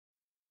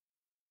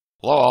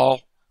Hello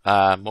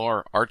all,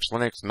 more Arch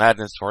Linux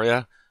madness for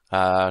you.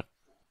 A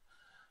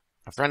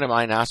friend of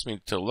mine asked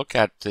me to look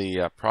at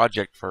the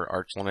project for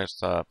Arch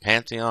Linux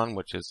Pantheon,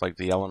 which is like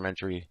the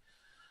elementary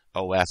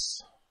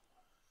OS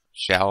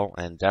shell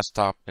and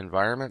desktop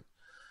environment.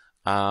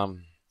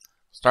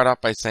 Start off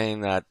by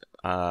saying that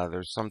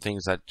there's some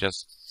things that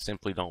just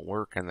simply don't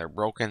work and they're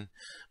broken,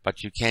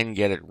 but you can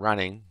get it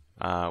running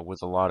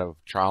with a lot of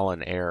trial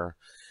and error,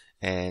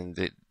 and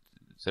the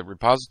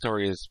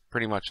repository is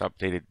pretty much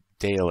updated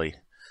daily.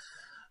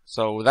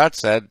 So with that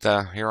said,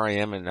 here I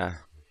am in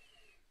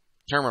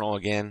terminal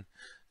again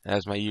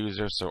as my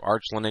user. So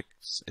Arch Linux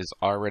is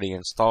already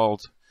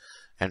installed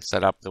and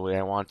set up the way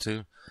I want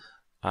to.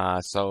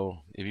 So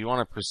if you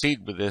want to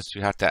proceed with this,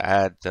 you have to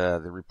add the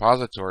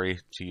repository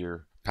to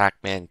your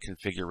Pac-Man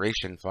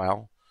configuration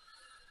file.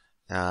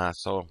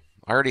 So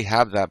I already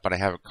have that, but I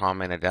have it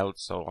commented out,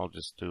 so I'll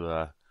just do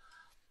a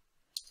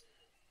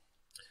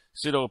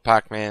sudo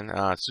pacman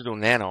sudo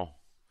nano,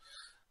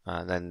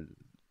 then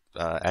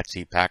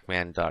etc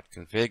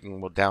pacman.config,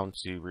 and we'll down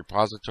to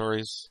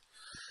repositories.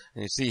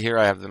 And you see here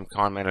I have them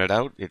commented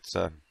out. It's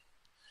a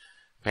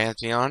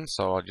Pantheon,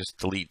 so I'll just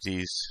delete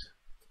these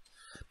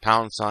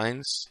pound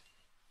signs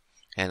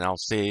and I'll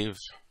save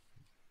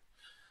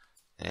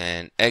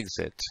and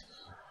exit,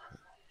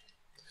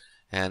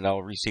 and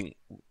I'll resync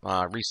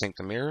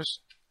the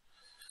mirrors,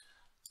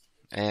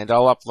 and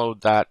I'll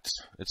upload that.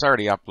 It's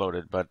already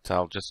uploaded, but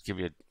I'll just give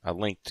you a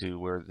link to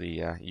where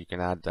the you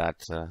can add that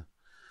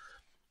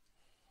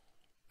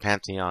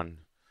Pantheon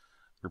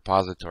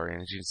repository,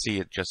 and as you can see,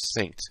 it just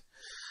synced.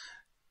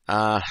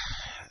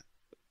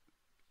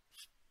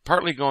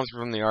 Partly going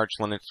from the Arch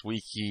Linux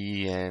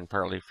wiki and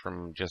partly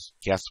from just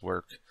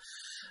guesswork,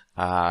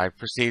 I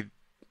proceeded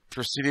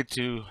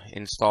to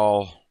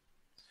install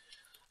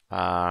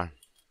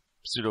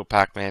sudo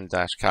pacman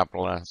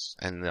 -S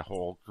and the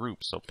whole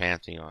group, so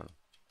Pantheon.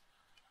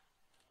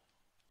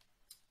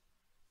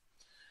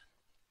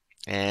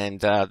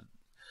 And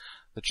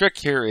the trick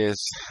here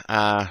is,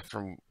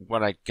 from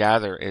what I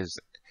gather, is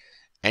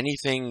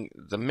anything,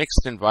 the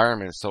mixed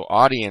environment. So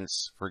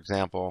audience, for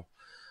example,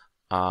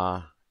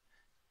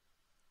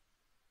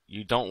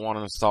 you don't want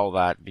to install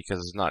that because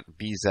it's not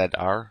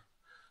BZR.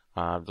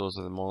 Those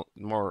are the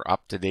more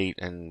up-to-date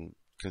and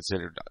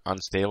considered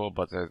unstable,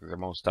 but they're the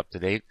most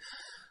up-to-date.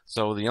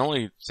 So the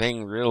only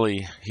thing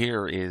really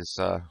here is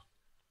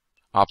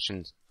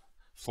option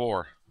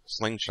 4,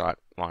 Slingshot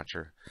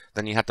Launcher.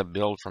 Then you have to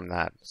build from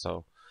that.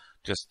 So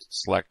just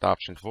select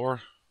option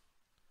 4.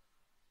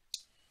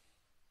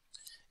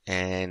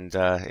 And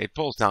it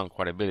pulls down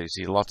quite a bit. You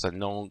see lots of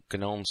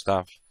GNOME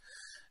stuff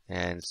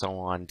and so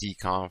on,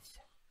 dconf.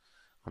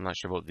 I'm not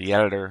sure about the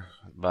editor,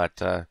 but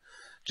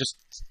just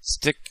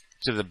stick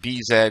to the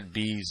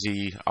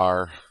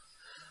BZR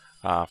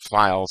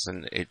files,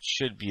 and it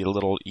should be a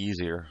little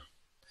easier.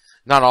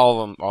 Not all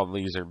of them, all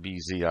these are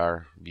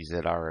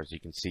BZR, as you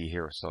can see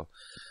here. So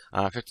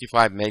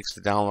 55 megs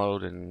to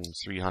download and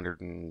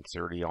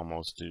 330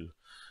 almost to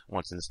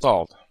once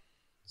installed.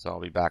 So I'll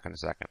be back in a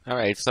second.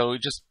 Alright, so we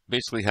just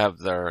basically have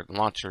the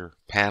launcher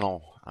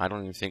panel. I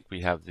don't even think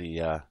we have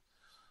the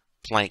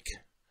plank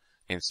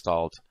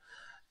installed.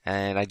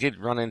 And I did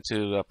run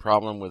into a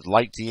problem with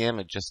LightDM.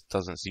 It just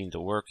doesn't seem to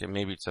work, and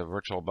maybe it's a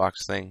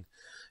Virtualbox thing.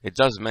 It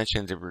does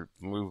mention to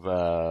remove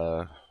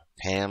a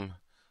PAM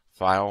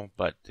file,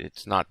 but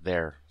it's not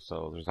there,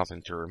 so there's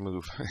nothing to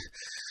remove.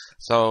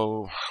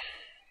 So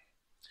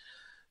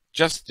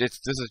this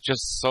is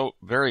just so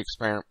very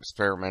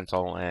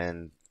experimental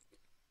and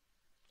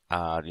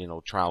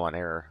trial and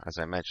error, as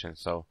I mentioned.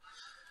 So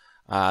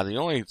the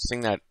only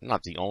thing that,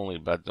 not the only,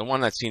 but the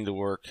one that seemed to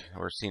work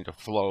or seemed to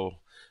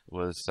flow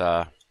was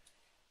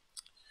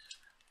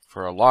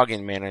for a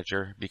login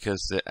manager,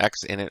 because the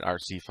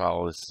xinit.rc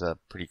file is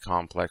pretty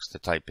complex to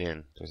type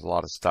in. There's a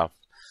lot of stuff.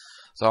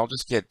 So I'll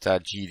just get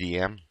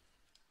GDM,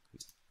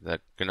 the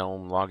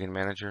GNOME login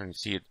manager, and you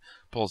see it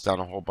pulls down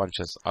a whole bunch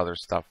of other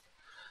stuff.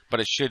 But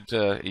it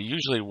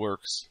usually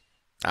works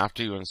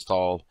after you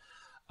install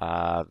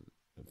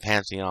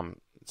Pantheon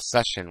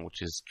session,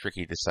 which is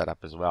tricky to set up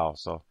as well.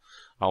 So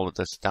I'll let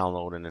this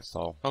download and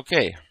install.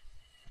 Okay,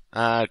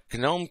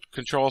 GNOME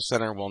Control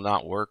Center will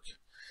not work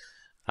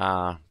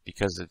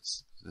because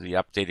it's the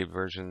updated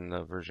version,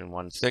 version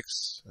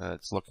 1.6.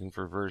 It's looking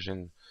for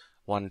version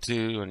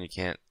 1.2, and you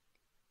can't.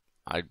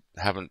 I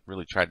haven't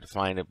really tried to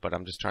find it, but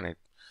I'm just trying to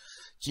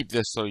keep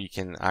this so you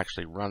can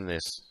actually run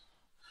this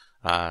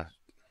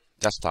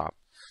desktop.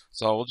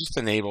 So we'll just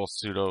enable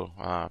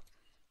sudo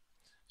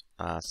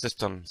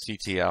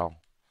systemctl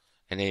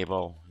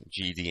enable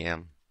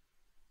GDM.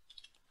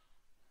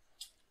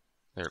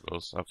 There it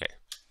goes. Okay.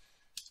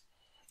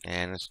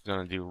 And it's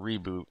going to do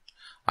reboot.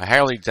 I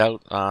highly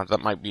doubt,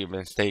 that might be a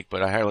mistake,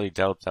 but I highly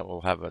doubt that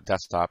we'll have a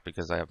desktop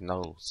because I have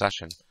no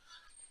session.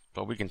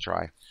 But we can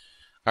try.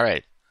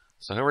 Alright,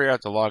 so here we are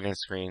at the login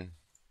screen.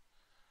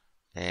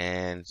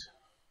 And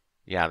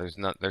yeah,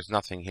 there's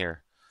nothing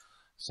here.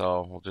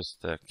 So we'll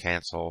just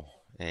cancel,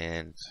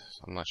 and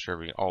I'm not sure,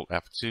 we Alt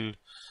F2.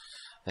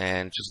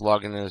 And just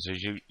log in as a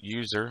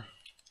user.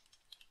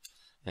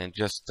 and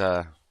just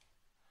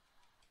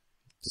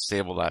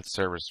disable that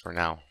service for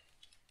now.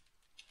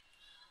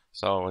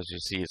 So as you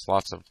see, it's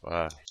lots of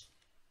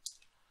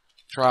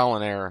trial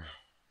and error,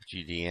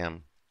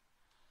 GDM,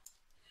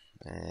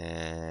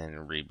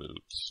 and reboot.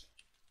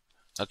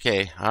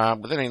 Okay,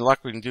 with any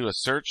luck, we can do a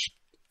search.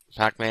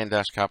 Pac-Man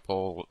 -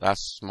 capital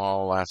S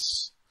small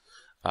s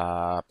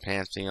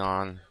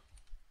Pantheon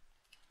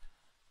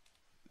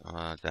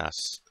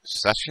dash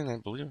session, I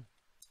believe.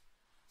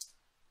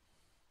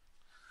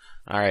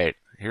 Alright,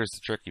 here's the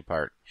tricky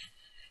part.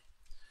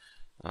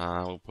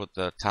 We'll put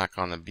the tack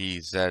on the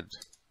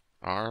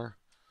BZR,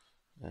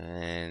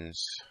 and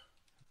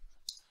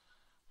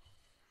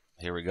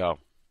here we go.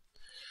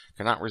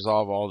 Cannot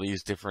resolve all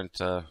these different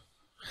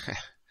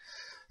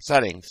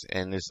settings,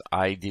 and this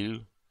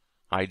IDO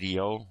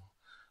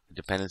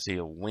dependency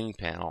of wing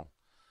panel.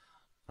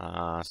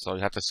 So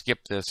you have to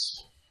skip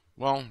this.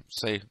 Well,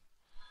 say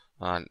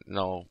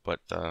no, but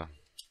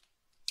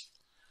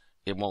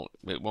it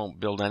won't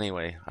build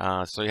anyway.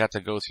 So you have to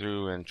go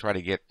through and try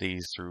to get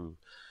these through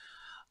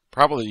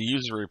probably the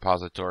user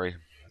repository,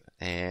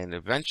 and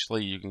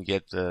eventually you can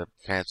get the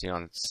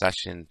Pantheon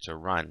session to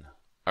run.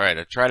 Alright,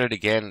 I tried it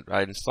again.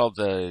 I installed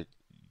the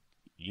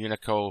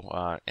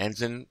Unico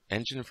engine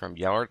from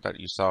Yellert that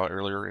you saw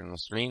earlier in the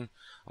screen.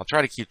 I'll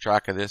try to keep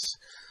track of this.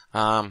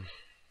 So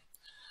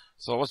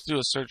let's do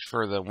a search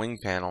for the wing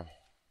panel.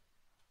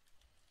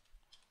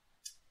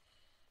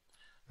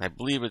 I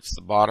believe it's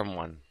the bottom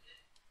one.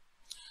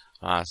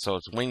 So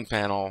it's wing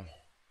panel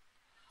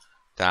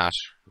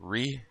dash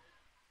right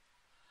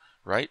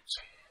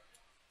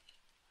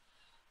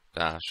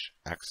dash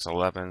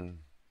x11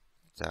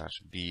 dash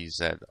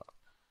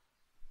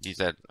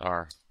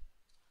BZR.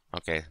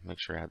 Okay, make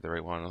sure I have the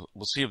right one.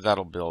 We'll see if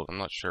that'll build. I'm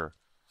not sure.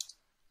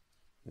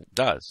 It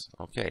does.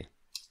 Okay.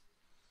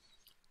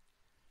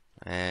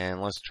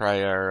 And let's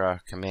try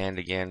our command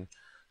again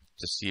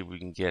to see if we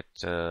can get...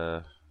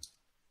 there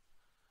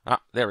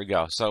we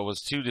go. So it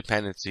was two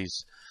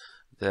dependencies.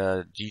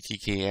 The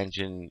GTK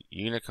engine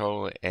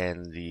Unico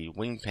and the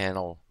wing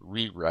panel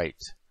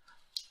rewrite.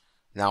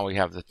 Now we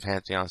have the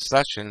Pantheon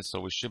session, so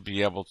we should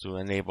be able to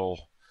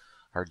enable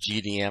our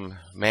GDM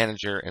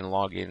manager and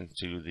log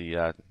into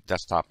the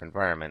desktop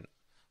environment.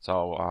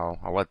 So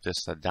I'll let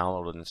this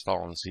download and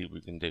install and see what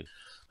we can do.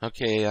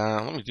 Okay,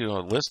 let me do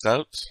a list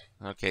out.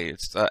 Okay,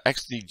 it's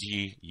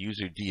XDG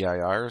user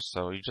dir,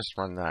 so you just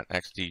run that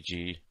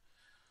XDG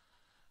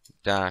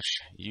dash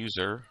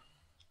user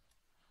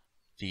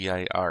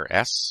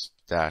dirs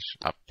dash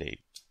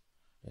update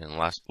and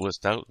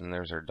list out, and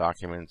there's our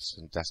documents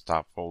and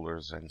desktop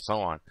folders and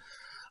so on.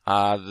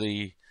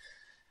 The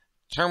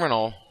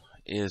terminal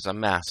is a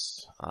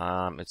mess.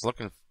 It's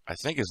looking, I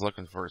think it's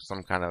looking for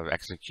some kind of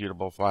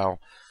executable file,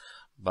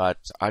 but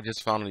I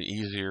just found it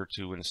easier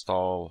to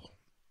install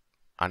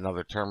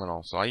another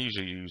terminal. So I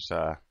usually use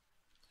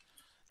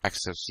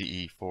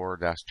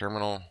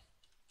xfce4-terminal.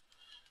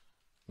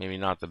 Maybe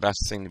not the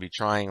best thing to be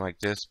trying like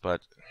this,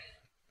 but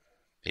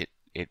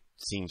it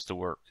seems to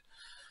work.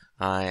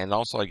 And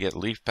also I get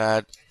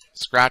LeafPad.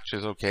 Scratch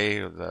is okay,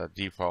 the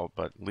default,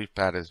 but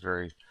LeafPad is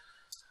very,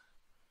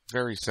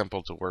 very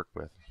simple to work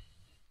with.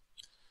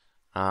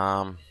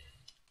 And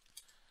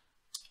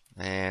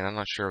I'm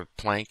not sure if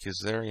Plank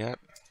is there yet.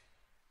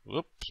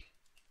 Whoops.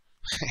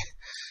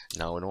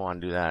 No, we don't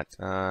want to do that.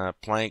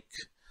 Plank.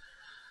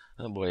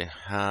 Oh boy.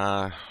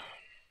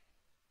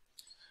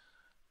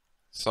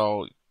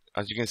 So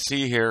as you can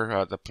see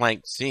here, the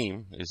Plank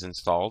theme is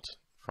installed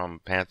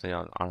from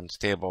Pantheon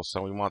Unstable.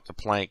 So we want the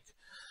Plank.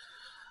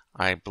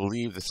 I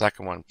believe the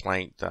second one,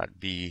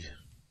 Plank.bzr.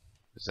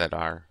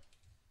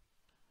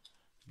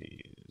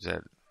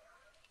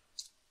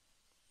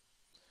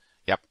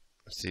 Yep.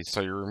 See,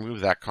 so you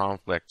remove that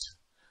conflict.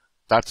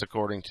 That's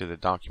according to the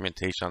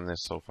documentation on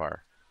this so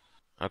far.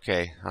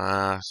 Okay,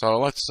 so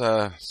let's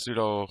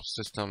sudo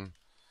system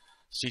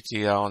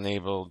ctl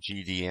enable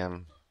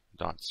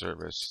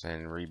gdm.service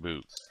and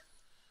reboot.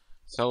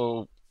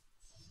 So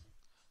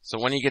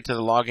when you get to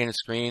the login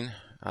screen,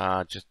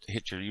 just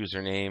hit your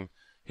username,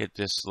 hit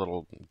this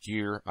little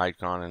gear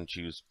icon and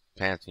choose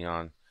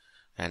Pantheon,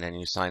 and then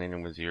you sign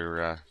in with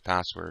your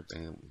password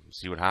and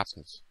see what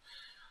happens.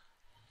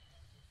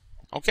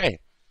 Okay,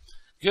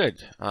 good.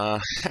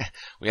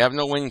 We have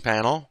no wing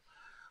panel.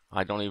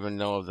 I don't even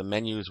know if the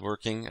menu is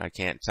working. I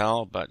can't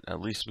tell, but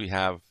at least we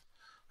have a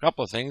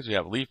couple of things. We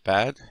have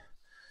LeafPad,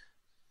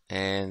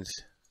 and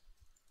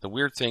the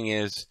weird thing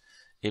is,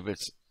 if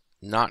it's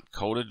not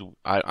coded,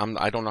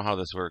 I don't know how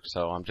this works,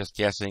 so I'm just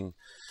guessing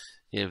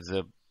if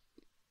the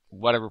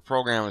whatever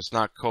program is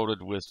not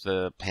coded with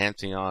the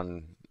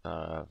Pantheon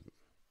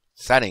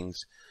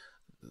settings,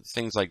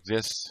 things like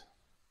this,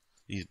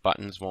 these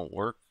buttons won't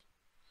work.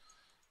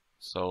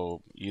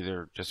 So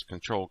either just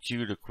Control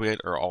Q to quit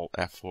or Alt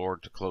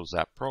F4 to close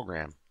that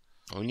program.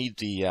 We need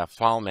the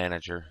file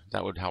manager.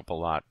 That would help a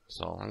lot.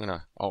 So I'm going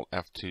to Alt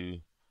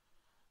F2,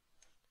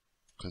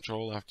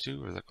 Control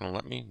F2. Is that going to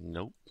let me?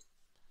 Nope.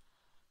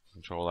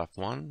 Control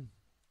F1,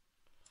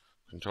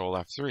 Control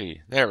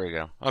F3. There we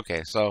go.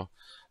 Okay, so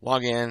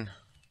log in,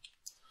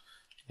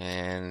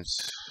 and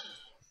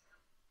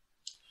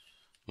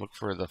look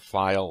for the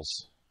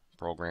files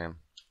program.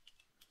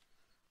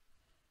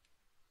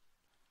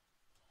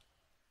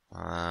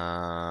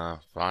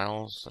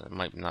 Files, it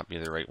might not be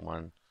the right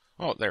one.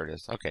 Oh, there it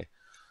is. Okay.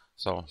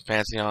 So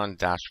Pantheon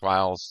dash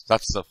files,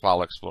 that's the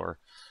file explorer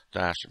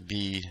dash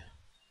B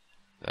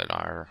that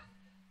are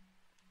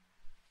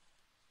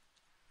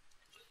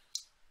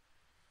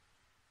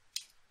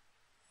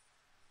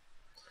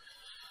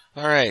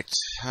alright.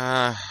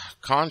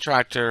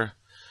 Contractor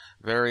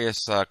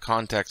various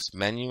context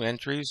menu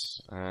entries.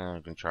 I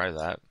can try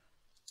that.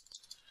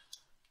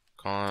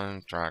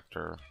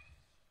 Contractor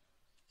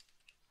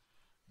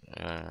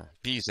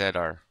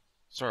BZR.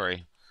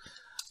 Sorry.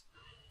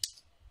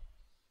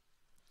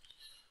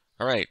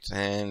 Alright,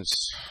 and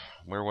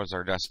where was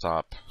our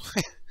desktop?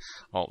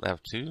 Alt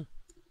F2.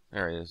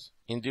 There it is.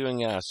 In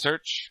doing a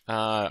search,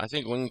 I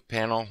think Wing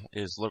Panel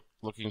is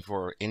looking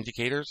for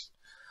indicators.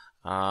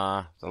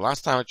 The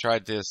last time I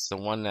tried this, the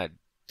one that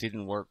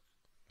didn't work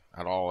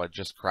at all, it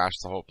just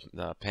crashed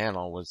the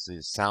panel, was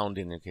the sound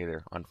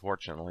indicator,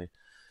 unfortunately.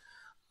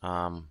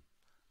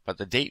 But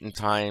the date and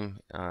time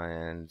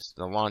and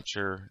the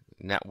launcher,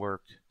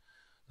 network,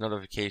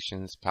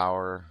 notifications,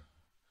 power,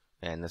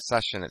 and the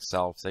session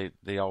itself,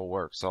 they all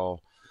work. So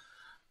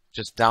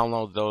just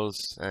download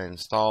those and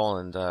install,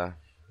 and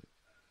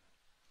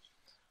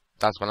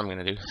that's what I'm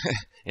going to do.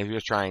 If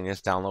you're trying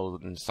this, download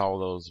and install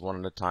those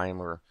one at a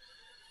time or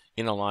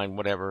in a line,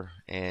 whatever.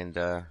 And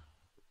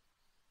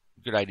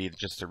good idea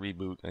just to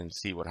reboot and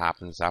see what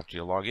happens after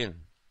you log in.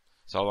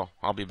 So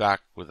I'll be back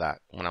with that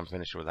when I'm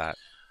finished with that.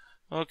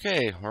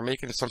 Okay, we're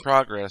making some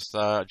progress.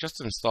 Just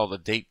install the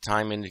date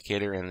time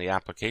indicator in the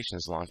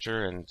applications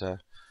launcher, and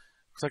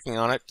clicking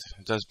on it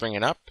does bring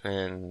it up,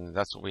 and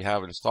that's what we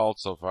have installed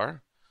so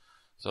far.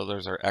 So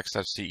there's our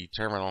XFCE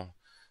terminal.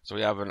 So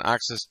we have an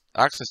access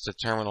to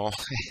terminal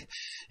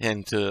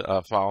into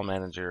a file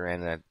manager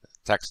and a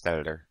text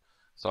editor.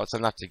 So it's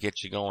enough to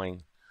get you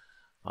going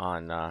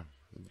on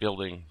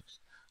building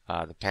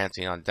the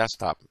Pantheon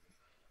desktop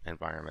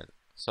environment.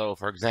 So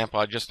for example,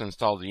 I just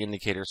installed the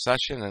indicator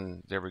session,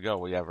 and there we go.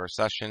 We have our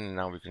session, and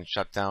now we can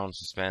shut down,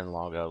 suspend,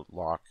 log out,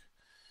 lock,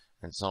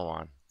 and so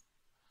on.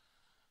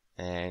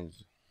 And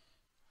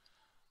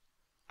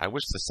I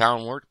wish the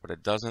sound worked, but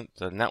it doesn't.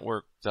 The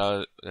network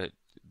does. The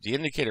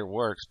indicator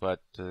works, but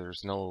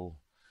there's no.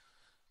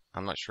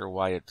 I'm not sure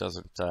why it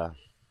doesn't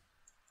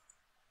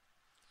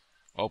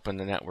open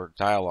the network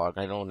dialog.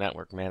 I know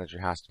Network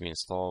Manager has to be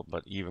installed,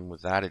 but even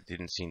with that, it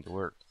didn't seem to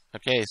work.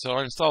 Okay, so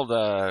I installed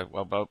a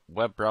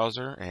web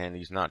browser, and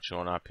he's not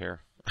showing up here.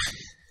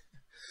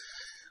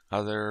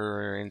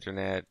 Other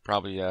internet,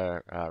 probably a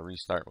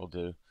restart will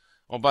do.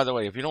 Oh, by the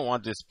way, if you don't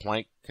want this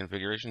blank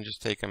configuration,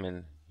 just take him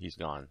and he's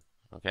gone.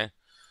 Okay,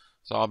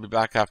 so I'll be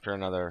back after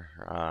another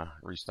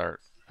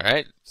restart.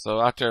 Alright, so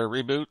after a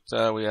reboot,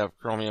 we have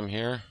Chromium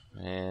here,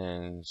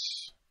 and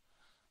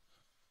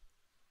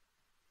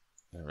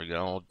there we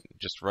go.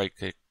 Just right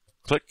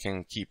click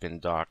and keep in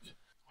dock.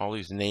 All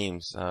these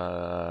names,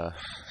 the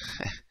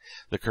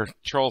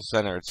control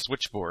center, it's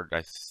Switchboard,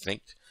 I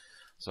think.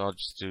 So I'll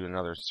just do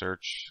another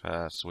search,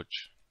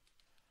 Switchboard.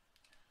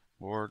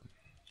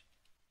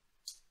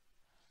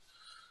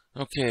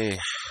 Okay.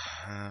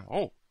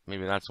 Oh,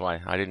 maybe that's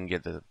why I didn't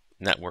get the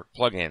network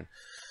plugin.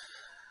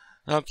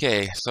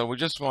 Okay, so we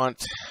just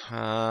want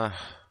to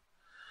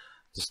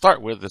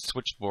start with the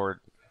Switchboard,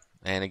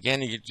 and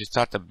again, you just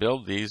have to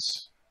build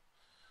these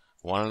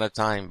one at a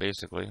time,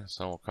 basically.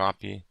 So we'll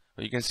copy.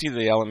 But you can see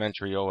the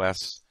elementary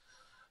OS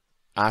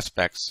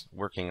aspects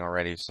working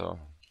already, so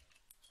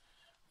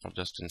I'll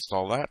just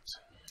install that,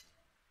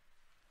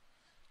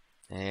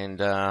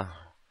 and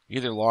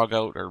either log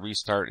out or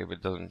restart if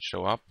it doesn't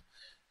show up.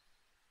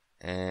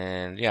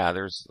 And yeah,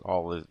 there's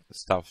all the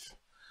stuff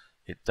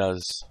it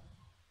does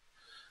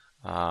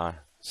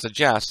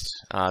suggest.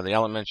 The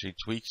elementary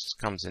tweaks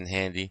comes in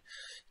handy.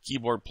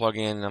 Keyboard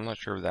plugin, I'm not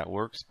sure if that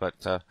works, but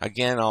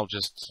again, I'll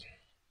just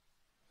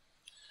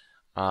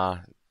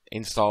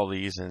install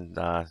these and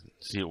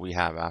see what we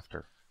have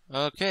after.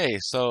 Okay,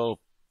 so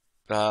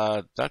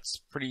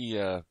that's pretty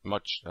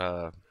much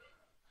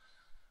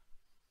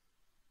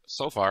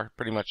so far,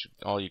 pretty much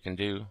all you can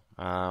do.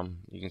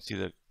 You can see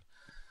the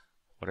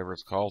whatever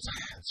it's called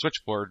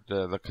Switchboard,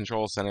 the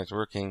control center is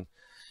working.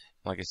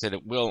 Like I said,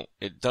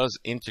 it does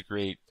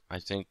integrate, I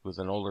think, with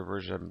an older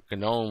version of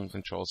GNOME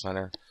control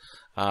center.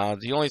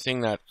 The only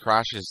thing that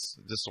crashes,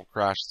 this will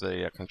crash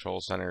the control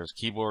center, is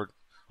keyboard.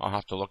 I'll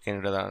have to look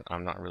into that.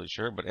 I'm not really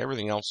sure, but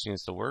everything else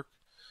seems to work.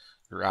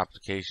 Your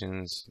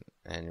applications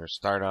and your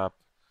startup,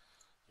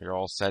 your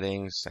all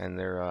settings, and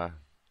they're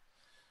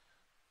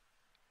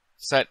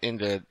set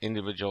into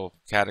individual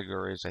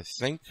categories, I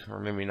think, or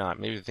maybe not.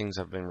 Maybe things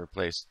have been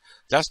replaced.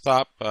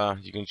 Desktop,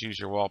 you can choose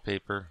your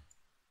wallpaper.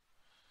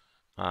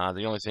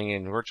 The only thing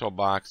in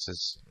Virtualbox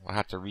is I'll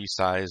have to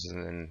resize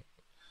and then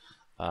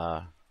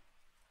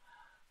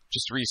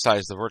just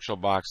resize the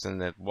Virtualbox,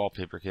 and the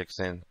wallpaper kicks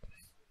in.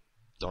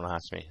 Don't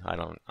ask me.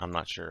 I'm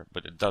not sure,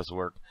 but it does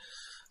work.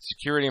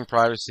 Security and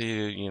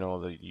privacy, you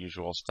know, the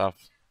usual stuff.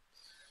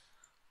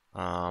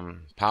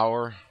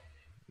 Power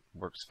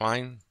works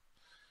fine,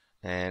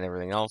 and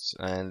everything else.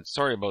 And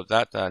sorry about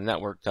that. The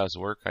network does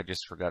work. I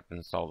just forgot to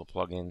install the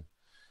plugin.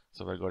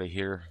 So if I go to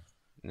here,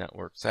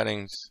 network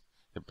settings,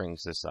 it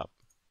brings this up.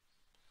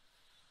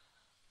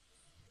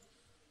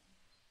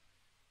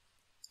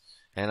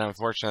 And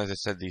unfortunately, as I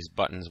said, these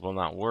buttons will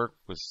not work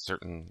with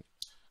certain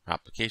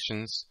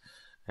applications.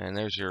 And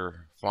there's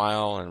your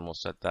file, and we'll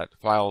set that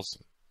file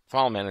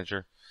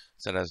manager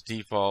set as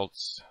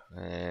defaults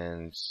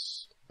and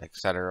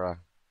etc.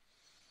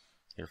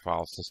 Your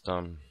file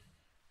system.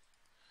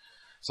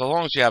 So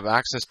long as you have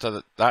access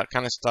to that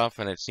kind of stuff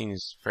and it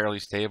seems fairly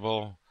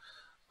stable,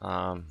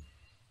 you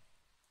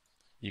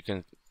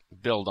can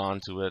build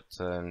onto it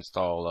to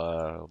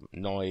install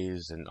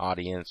noise and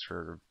audience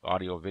for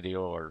audio,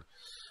 video, or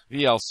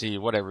VLC,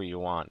 whatever you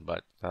want.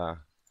 But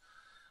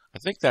I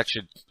think that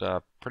should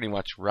pretty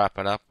much wrap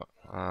it up.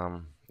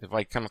 If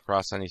I come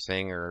across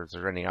anything or is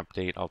there any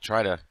update, I'll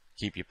try to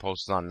keep you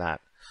posted on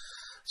that.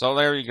 So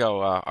there you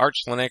go,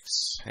 Arch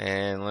Linux,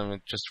 and let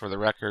me, just for the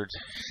record,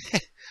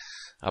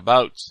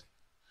 about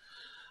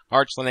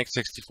Arch Linux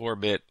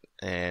 64-bit,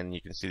 and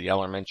you can see the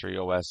elementary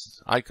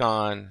OS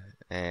icon,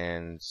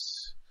 and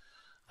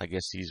I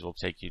guess these will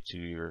take you to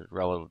your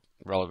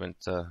relevant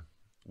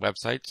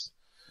websites,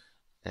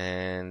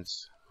 and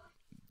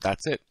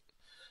that's it.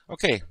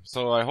 Okay,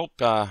 so I hope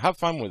have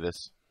fun with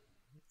this,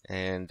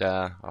 and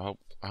I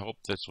hope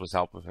this was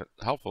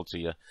helpful to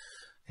you,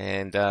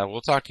 and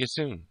we'll talk to you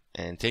soon.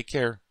 And take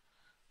care,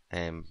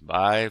 and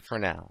bye for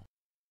now.